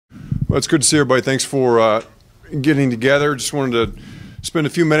Well, it's good to see everybody. Thanks for getting together. Just wanted to spend a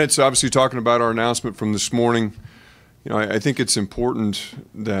few minutes, obviously, talking about our announcement from this morning. You know, I think it's important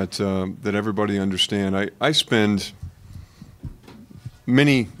that that everybody understand. I spend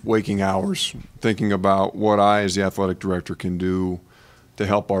many waking hours thinking about what I, as the athletic director, can do to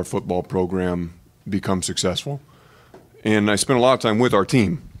help our football program become successful. And I spend a lot of time with our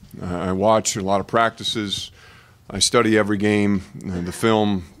team. I watch a lot of practices. I study every game, the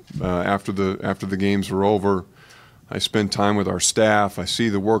film after the games are over. I spend time with our staff. I see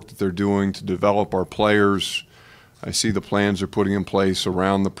the work that they're doing to develop our players. I see the plans they're putting in place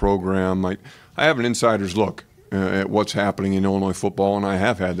around the program. I have an insider's look at what's happening in Illinois football, and I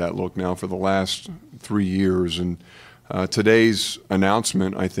have had that look now for the last 3 years. And today's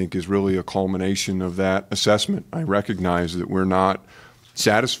announcement, I think, is really a culmination of that assessment. I recognize that we're not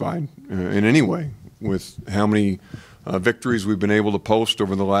satisfied in any way with how many victories we've been able to post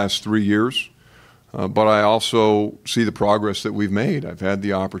over the last 3 years. But I also see the progress that we've made. I've had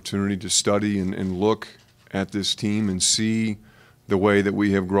the opportunity to study and look at this team and see the way that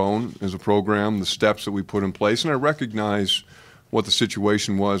we have grown as a program, the steps that we put in place. And I recognize what the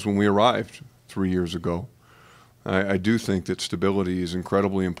situation was when we arrived 3 years ago. I do think that stability is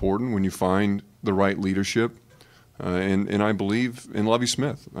incredibly important when you find the right leadership. And I believe in Lovie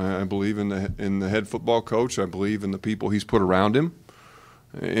Smith. I believe in the head football coach. I believe in the people he's put around him.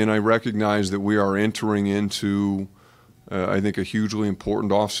 And I recognize that we are entering into, I think, a hugely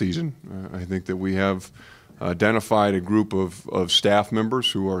important offseason. I think that we have identified a group of staff members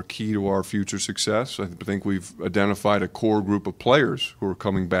who are key to our future success. I think we've identified a core group of players who are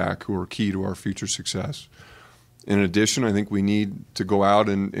coming back who are key to our future success. In addition, I think we need to go out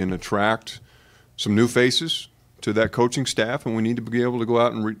and attract some new faces to that coaching staff, and we need to be able to go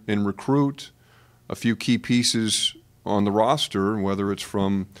out and recruit a few key pieces on the roster, whether it's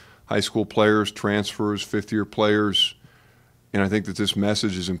from high school players, transfers, fifth-year players. And I think that this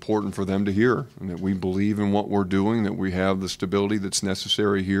message is important for them to hear, and that we believe in what we're doing, that we have the stability that's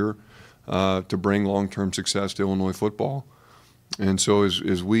necessary here to bring long-term success to Illinois football. And so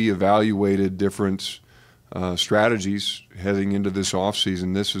as we evaluated different strategies heading into this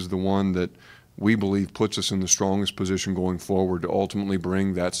offseason, this is the one that we believe puts us in the strongest position going forward to ultimately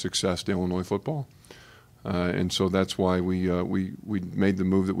bring that success to Illinois football. And so that's why we made the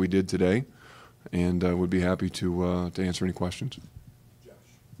move that we did today, and would be happy to answer any questions. Josh,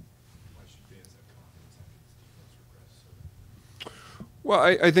 why should fans have confidence after this defense regress?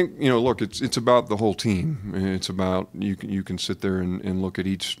 Well, I think, you know, look, it's about the whole team. It's about you can sit there and look at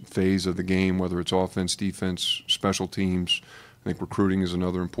each phase of the game, whether it's offense, defense, special teams. I think recruiting is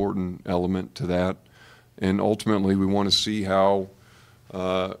another important element to that, and ultimately we want to see how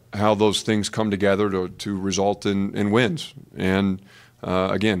those things come together to result in wins. And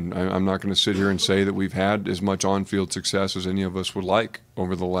again, I'm not going to sit here and say that we've had as much on-field success as any of us would like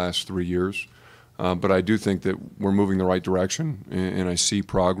over the last 3 years, but I do think that we're moving the right direction, and I see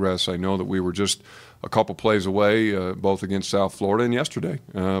progress. I know that we were just a couple plays away, both against South Florida and yesterday,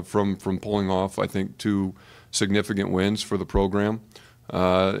 from pulling off, I think, 2 significant wins for the program,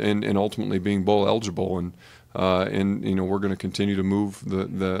 and ultimately being bowl eligible. And you know, we're going to continue to move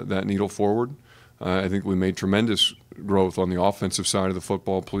that needle forward. I think we made tremendous growth on the offensive side of the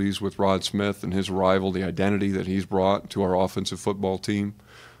football. Pleased with Rod Smith and his arrival, the identity that he's brought to our offensive football team.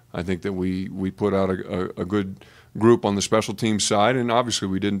 I think that we put out a good group on the special teams side, and obviously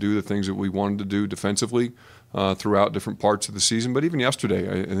we didn't do the things that we wanted to do defensively throughout different parts of the season. But even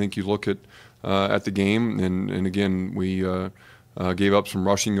yesterday, I think you look at the game, and again, we gave up some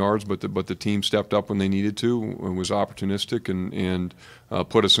rushing yards, but the team stepped up when they needed to and was opportunistic and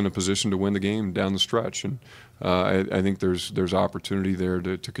put us in a position to win the game down the stretch. And I think there's opportunity there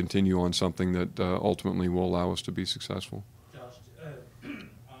to continue on something that ultimately will allow us to be successful. Josh,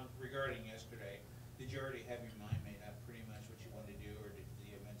 regarding yesterday, did you already have your mind made up pretty much what you wanted to do, or did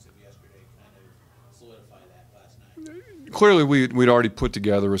the events of yesterday kind of solidify that last night? Clearly, we'd already put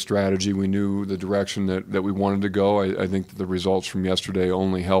together a strategy. We knew the direction that we wanted to go. I think that the results from yesterday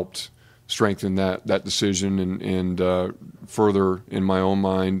only helped strengthen that decision and further, in my own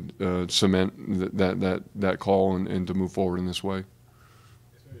mind, cement that call and to move forward in this way.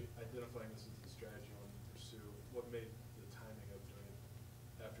 Identifying this as the strategy you wanted to pursue, what made the timing of doing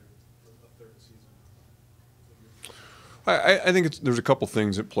it after a third season? I think there's a couple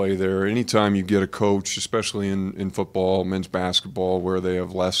things at play there. Anytime you get a coach, especially in football, men's basketball, where they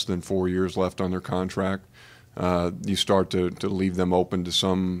have less than 4 years left on their contract, you start to leave them open to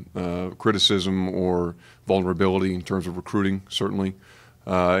some criticism or vulnerability in terms of recruiting, certainly.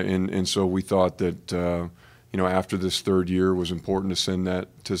 And so we thought that after this third year was important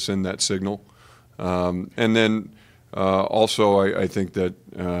to send that signal. And then also I think that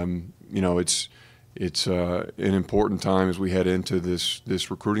it's an important time as we head into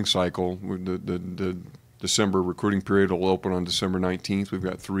this recruiting cycle. The December recruiting period will open on December 19th. We've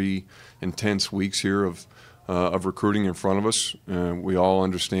got 3 intense weeks here of recruiting in front of us. We all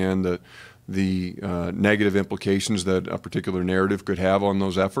understand that the negative implications that a particular narrative could have on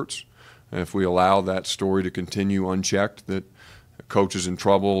those efforts. If we allow that story to continue unchecked, that coach is in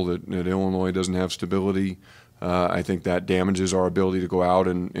trouble, that Illinois doesn't have stability, I think that damages our ability to go out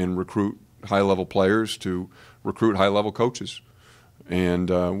and recruit high-level players, to recruit high-level coaches. And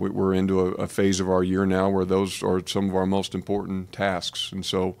we're into a phase of our year now where those are some of our most important tasks. And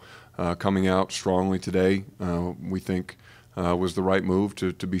so coming out strongly today, we think was the right move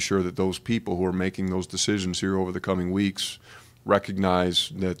to be sure that those people who are making those decisions here over the coming weeks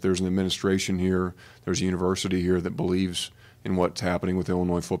recognize that there's an administration here, there's a university here that believes in what's happening with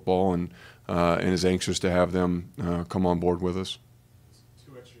Illinois football and is anxious to have them come on board with us.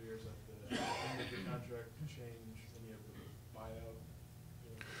 2 extra years at the end of the contract change any of the buyout?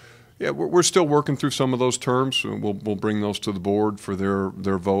 Yeah, we're still working through some of those terms. We'll bring those to the board for their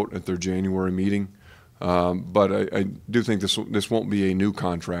vote at their January meeting. But I do think this won't be a new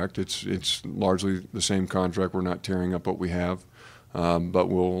contract. It's largely the same contract. We're not tearing up what we have, but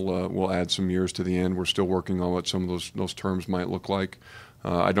we'll add some years to the end. We're still working on what some of those terms might look like.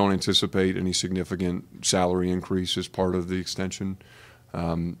 I don't anticipate any significant salary increase as part of the extension,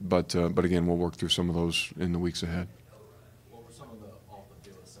 but again, we'll work through some of those in the weeks ahead. What were some of the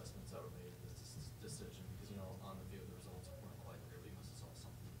off-the-field assessments that were made in this decision? Because on the field the results weren't quite there. You must have saw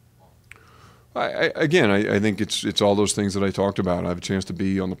something off. I think it's all those things that I talked about. I have a chance to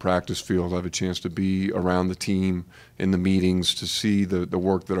be on the practice field. I have a chance to be around the team in the meetings, to see the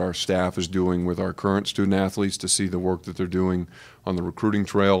work that our staff is doing with our current student athletes, to see the work that they're doing on the recruiting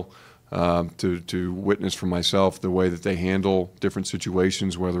trail, to witness for myself the way that they handle different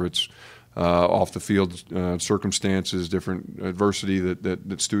situations, whether it's off the field circumstances, different adversity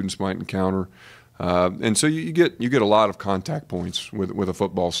that students might encounter. And so you get a lot of contact points with a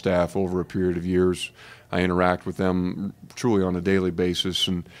football staff over a period of years. I interact with them truly on a daily basis,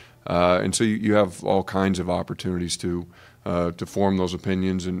 and so you have all kinds of opportunities to form those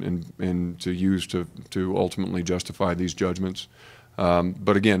opinions and to use to ultimately justify these judgments.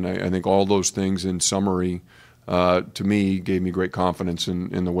 But again, I think all those things in summary, to me, gave me great confidence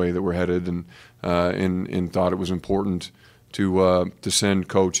in the way that we're headed, and thought it was important to send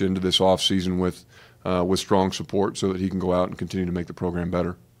Coach into this offseason with strong support so that he can go out and continue to make the program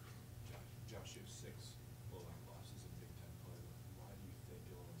better. Josh, you have 6 blowout losses in Big Ten play. Why do you think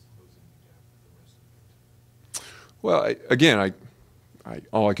Illinois is closing the gap with the rest of the Big Ten? Well, again,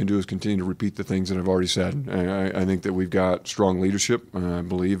 all I can do is continue to repeat the things that I've already said. I think that we've got strong leadership. I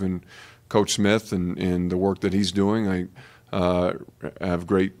believe in Coach Smith and the work that he's doing. I have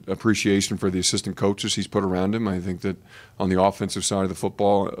great appreciation for the assistant coaches he's put around him. I think that on the offensive side of the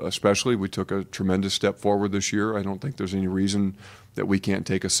football especially, we took a tremendous step forward this year. I don't think there's any reason that we can't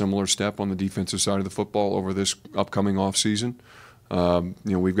take a similar step on the defensive side of the football over this upcoming offseason.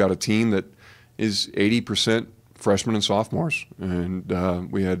 We've got a team that is 80% freshmen and sophomores,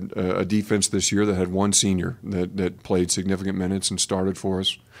 and we had a defense this year that had 1 senior that played significant minutes and started for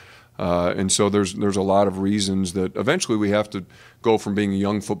us. And so there's a lot of reasons that eventually we have to go from being a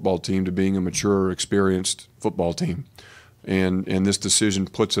young football team to being a mature, experienced football team. And this decision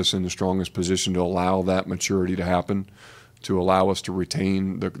puts us in the strongest position to allow that maturity to happen, to allow us to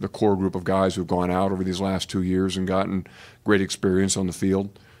retain the core group of guys who've gone out over these last 2 years and gotten great experience on the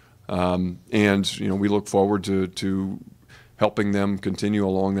field. And we look forward to helping them continue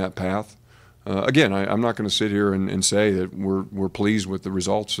along that path. Again, I'm not going to sit here and say that we're pleased with the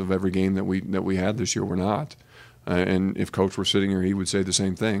results of every game that we had this year. We're not. And if Coach were sitting here, he would say the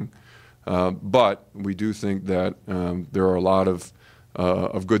same thing. But we do think that there are a lot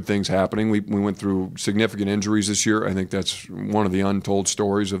of good things happening. We went through significant injuries this year. I think that's one of the untold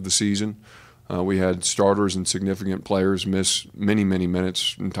stories of the season. We had starters and significant players miss many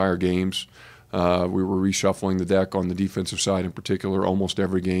minutes, entire games. We were reshuffling the deck on the defensive side in particular almost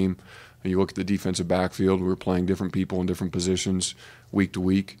every game. You look at the defensive backfield, we were playing different people in different positions week to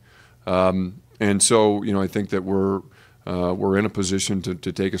week. And so, I think that we're in a position to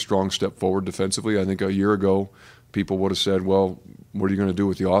take a strong step forward defensively. I think a year ago, people would have said, well, what are you going to do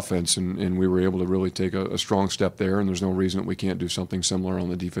with the offense? And we were able to really take a strong step there, and there's no reason that we can't do something similar on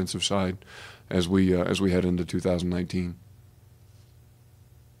the defensive side as we head into 2019.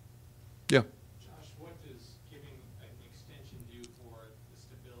 Yeah. Josh, what does giving an extension do for the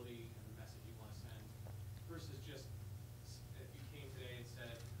stability and the message you want to send versus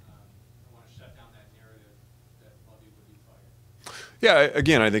Yeah,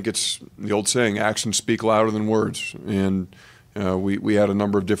 again, I think it's the old saying, actions speak louder than words. And we had a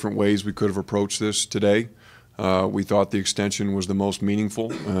number of different ways we could have approached this today. We thought the extension was the most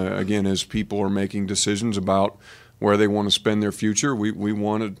meaningful. Again, as people are making decisions about where they want to spend their future, we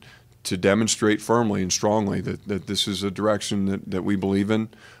wanted to demonstrate firmly and strongly that this is a direction that we believe in.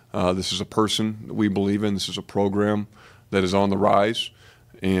 This is a person that we believe in. This is a program that is on the rise.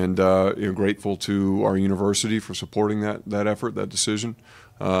 And grateful to our university for supporting that effort, that decision.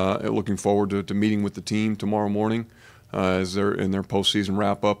 Looking forward to meeting with the team tomorrow morning as they're in their postseason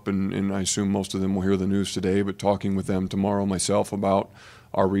wrap-up, and I assume most of them will hear the news today, but talking with them tomorrow myself about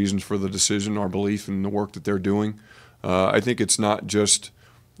our reasons for the decision, our belief in the work that they're doing. I think it's not just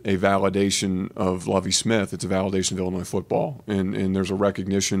a validation of Lovie Smith, it's a validation of Illinois football, and there's a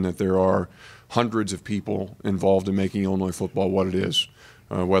recognition that there are hundreds of people involved in making Illinois football what it is.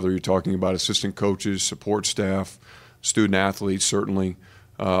 Whether you're talking about assistant coaches, support staff, student athletes, certainly,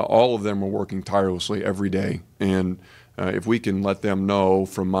 all of them are working tirelessly every day. And if we can let them know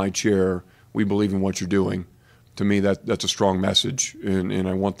from my chair, we believe in what you're doing, to me that's a strong message. And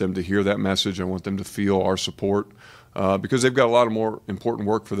I want them to hear that message. I want them to feel our support because they've got a lot of more important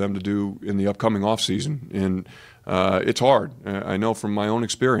work for them to do in the upcoming offseason. And it's hard. I know from my own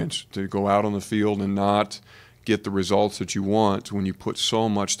experience to go out on the field and not get the results that you want when you put so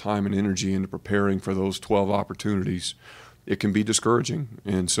much time and energy into preparing for those 12 opportunities. It can be discouraging.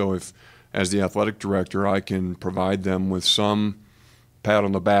 And so if, as the athletic director, I can provide them with some pat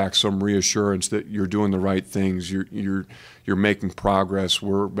on the back, some reassurance that you're doing the right things, you're making progress,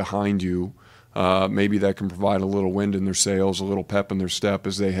 we're behind you, maybe that can provide a little wind in their sails, a little pep in their step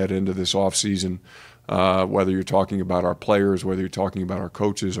as they head into this offseason, whether you're talking about our players, whether you're talking about our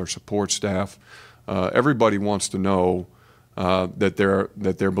coaches, our support staff. Everybody wants to know that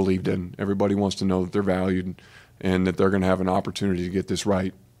they're believed in. Everybody wants to know that they're valued and that they're going to have an opportunity to get this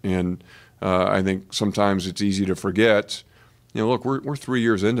right. And I think sometimes it's easy to forget. Look, we're 3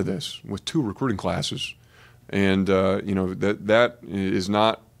 years into this with 2 recruiting classes, and that is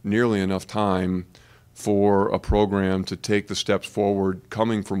not nearly enough time for a program to take the steps forward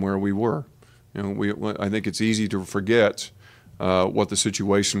coming from where we were. I think it's easy to forget what the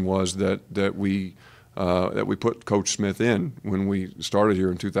situation was that we put Coach Smith in when we started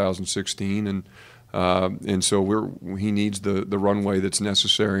here in 2016, and so he needs the runway that's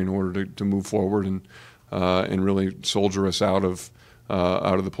necessary in order to move forward and really soldier us out of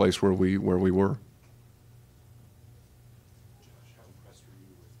the place where we were. Josh, how impressed were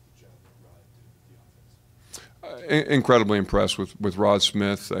you with the job that Rod did with the offense? Incredibly impressed with Rod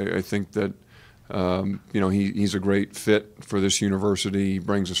Smith. I think that he's a great fit for this university. He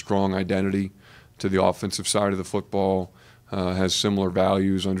brings a strong identity to the offensive side of the football, has similar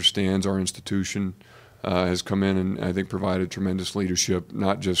values, understands our institution, has come in and I think provided tremendous leadership,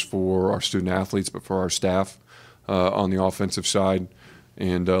 not just for our student athletes, but for our staff on the offensive side.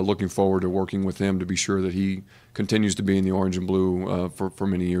 And looking forward to working with him to be sure that he continues to be in the orange and blue for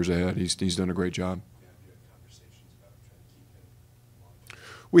many years ahead. He's done a great job.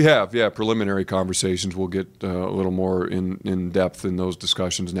 We have, preliminary conversations. We'll get a little more in depth in those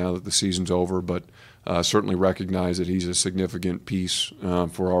discussions now that the season's over, but certainly recognize that he's a significant piece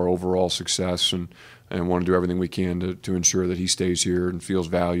for our overall success, and want to do everything we can to ensure that he stays here and feels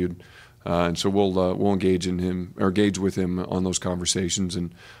valued. And so we'll engage with him on those conversations,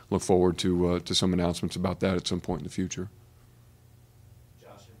 and look forward to some announcements about that at some point in the future. Josh,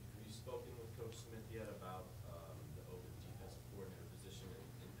 have you spoken with Coach Smith yet about the open defensive coordinator position,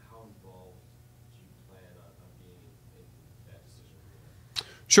 and how involved do you plan on being in that decision?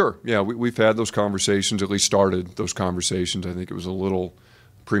 Sure. Yeah, we've had those conversations, at least started those conversations. I think it was a little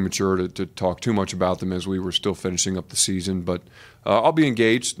premature to talk too much about them as we were still finishing up the season, but I'll be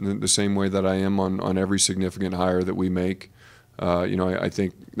engaged in the same way that I am on every significant hire that we make. I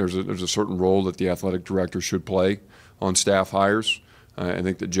think there's a certain role that the athletic director should play on staff hires. I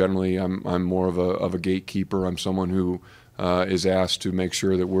think that generally I'm more of a gatekeeper. I'm someone who is asked to make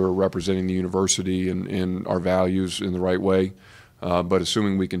sure that we're representing the university and our values in the right way. But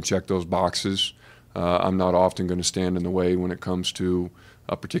assuming we can check those boxes, I'm not often going to stand in the way when it comes to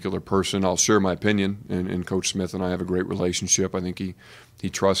a particular person. I'll share my opinion, and Coach Smith and I have a great relationship. I think he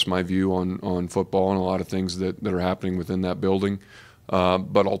trusts my view on football and a lot of things that are happening within that building.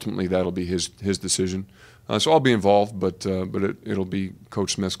 But ultimately, that'll be his decision. So I'll be involved, but it'll be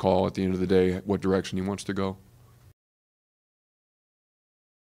Coach Smith's call at the end of the day what direction he wants to go.